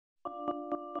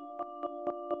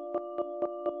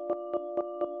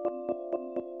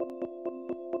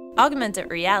Augmented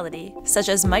reality, such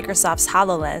as Microsoft's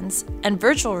HoloLens, and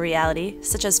virtual reality,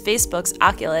 such as Facebook's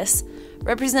Oculus,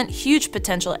 represent huge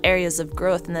potential areas of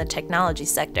growth in the technology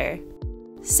sector.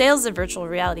 Sales of virtual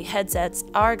reality headsets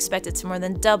are expected to more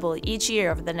than double each year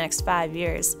over the next 5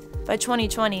 years. By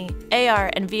 2020,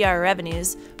 AR and VR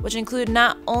revenues, which include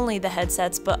not only the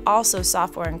headsets but also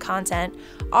software and content,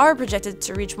 are projected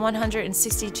to reach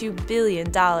 $162 billion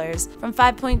from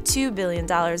 $5.2 billion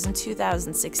in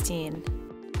 2016.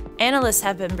 Analysts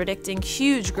have been predicting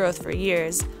huge growth for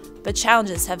years, but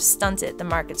challenges have stunted the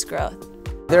market's growth.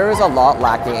 There is a lot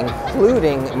lacking,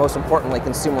 including, most importantly,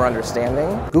 consumer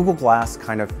understanding. Google Glass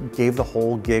kind of gave the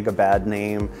whole gig a bad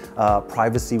name.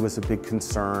 Privacy was a big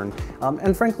concern.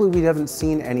 And frankly, we haven't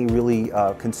seen any really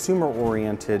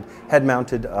consumer-oriented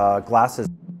head-mounted glasses.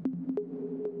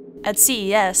 At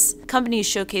CES, companies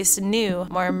showcased new,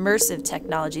 more immersive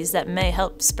technologies that may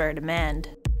help spur demand.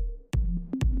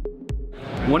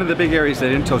 One of the big areas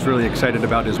that Intel's really excited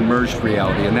about is merged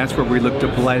reality, and that's where we look to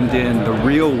blend in the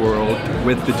real world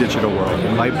with the digital world.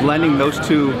 And by blending those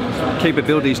two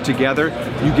capabilities together,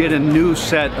 you get a new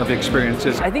set of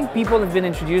experiences. I think people have been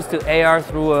introduced to AR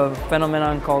through a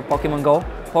phenomenon called Pokemon Go.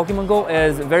 Pokemon Go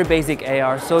is very basic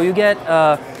AR, so you get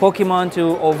Pokemon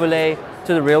to overlay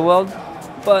to the real world.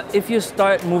 But if you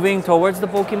start moving towards the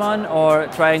Pokemon or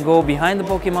try and go behind the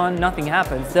Pokemon, nothing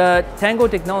happens. The Tango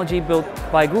technology built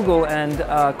by Google and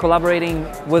collaborating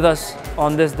with us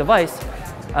on this device,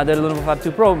 the Lenovo Fab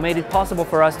 2 Pro, made it possible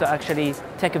for us to actually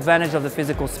take advantage of the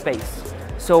physical space.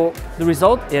 So the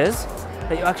result is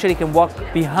that you actually can walk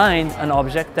behind an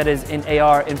object that is in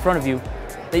AR in front of you,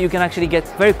 that you can actually get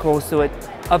very close to it,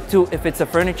 up to, if it's a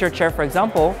furniture chair, for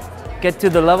example, get to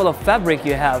the level of fabric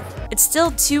you have. It's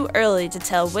still too early to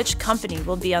tell which company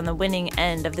will be on the winning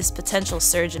end of this potential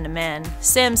surge in demand.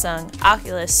 Samsung,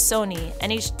 Oculus, Sony,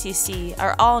 and HTC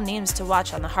are all names to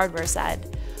watch on the hardware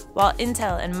side, while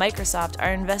Intel and Microsoft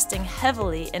are investing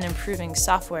heavily in improving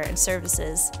software and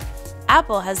services.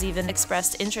 Apple has even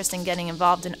expressed interest in getting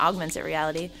involved in augmented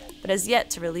reality, but has yet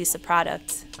to release a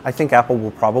product. I think Apple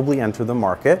will probably enter the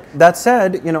market. That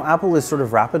said, Apple is sort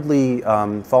of rapidly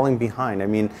falling behind. I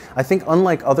mean, I think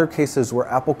unlike other cases where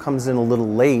Apple comes in a little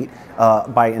late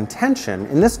by intention,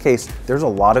 in this case, there's a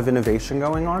lot of innovation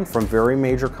going on from very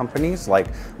major companies like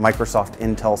Microsoft,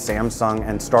 Intel, Samsung,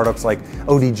 and startups like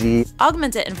ODG.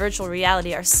 Augmented and virtual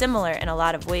reality are similar in a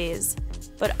lot of ways.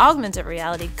 But augmented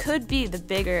reality could be the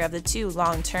bigger of the two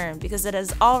long term because it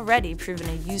has already proven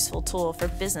a useful tool for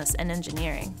business and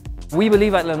engineering. We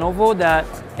believe at Lenovo that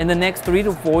in the next 3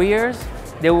 to 4 years,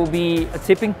 there will be a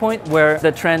tipping point where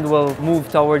the trend will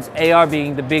move towards AR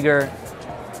being the bigger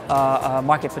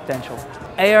market potential.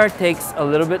 AR takes a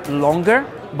little bit longer,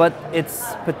 but its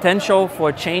potential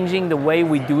for changing the way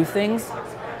we do things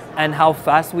and how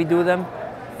fast we do them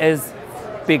is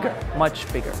bigger, much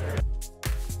bigger.